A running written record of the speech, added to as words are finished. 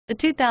The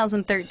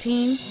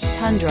 2013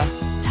 Tundra.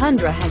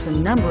 Tundra has a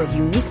number of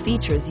unique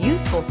features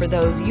useful for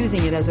those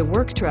using it as a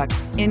work truck,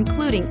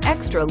 including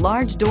extra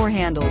large door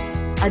handles,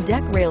 a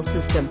deck rail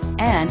system,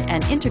 and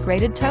an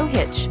integrated tow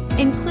hitch.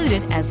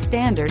 Included as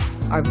standard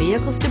are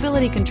vehicle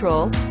stability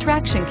control,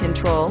 traction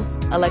control,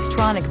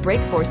 electronic brake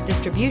force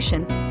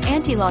distribution,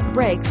 anti-lock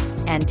brakes,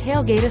 and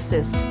tailgate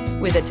assist.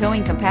 With a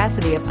towing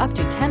capacity of up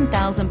to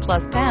 10,000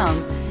 plus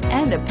pounds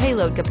and a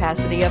payload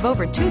capacity of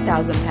over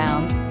 2,000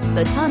 pounds,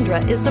 the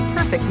Tundra is the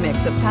perfect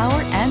mix of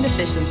power and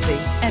efficiency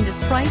and is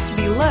priced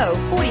below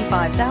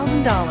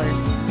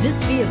 $45,000. This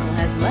vehicle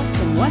has less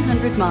than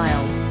 100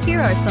 miles.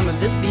 Here are some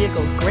of this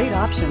vehicle's great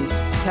options: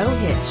 tow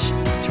hitch,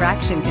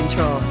 traction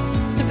control,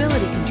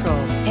 stability control,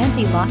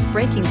 anti-lock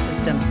braking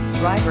system,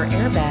 driver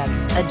airbag,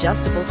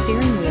 adjustable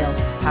steering wheel,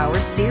 power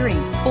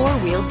steering,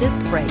 four-wheel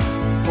disc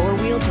brakes,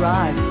 four-wheel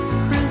drive,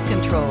 cruise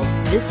control.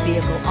 This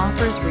vehicle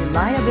offers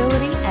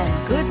reliability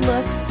and good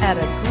looks at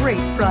a great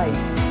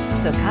price.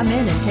 So come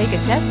in and take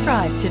a test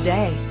drive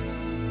today.